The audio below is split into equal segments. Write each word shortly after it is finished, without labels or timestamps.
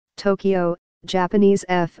Tokyo, Japanese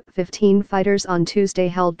F-15 fighters on Tuesday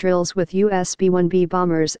held drills with US B-1B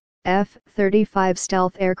bombers, F-35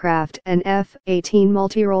 stealth aircraft and F-18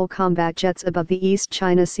 multi-role combat jets above the East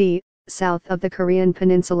China Sea, south of the Korean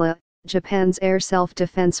peninsula. Japan's Air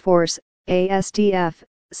Self-Defense Force, ASDF,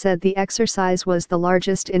 said the exercise was the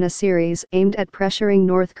largest in a series aimed at pressuring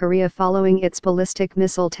North Korea following its ballistic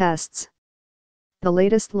missile tests. The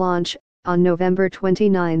latest launch, on November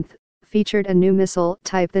 29, featured a new missile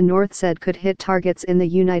type the North said could hit targets in the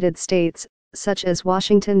United States, such as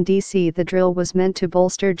Washington, D.C. The drill was meant to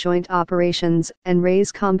bolster joint operations and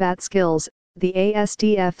raise combat skills, the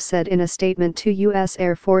ASDF said in a statement. Two U.S.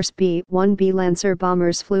 Air Force B-1B Lancer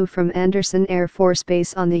bombers flew from Andersen Air Force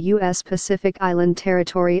Base on the U.S. Pacific Island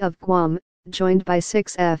territory of Guam, joined by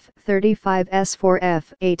 6 F-35s, 4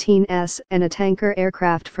 F-18s and a tanker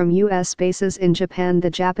aircraft from U.S. bases in Japan. The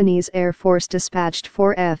Japanese Air Force dispatched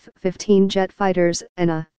 4 F-15 jet fighters and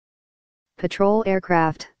a patrol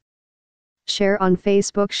aircraft. Share on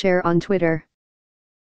Facebook, share on Twitter.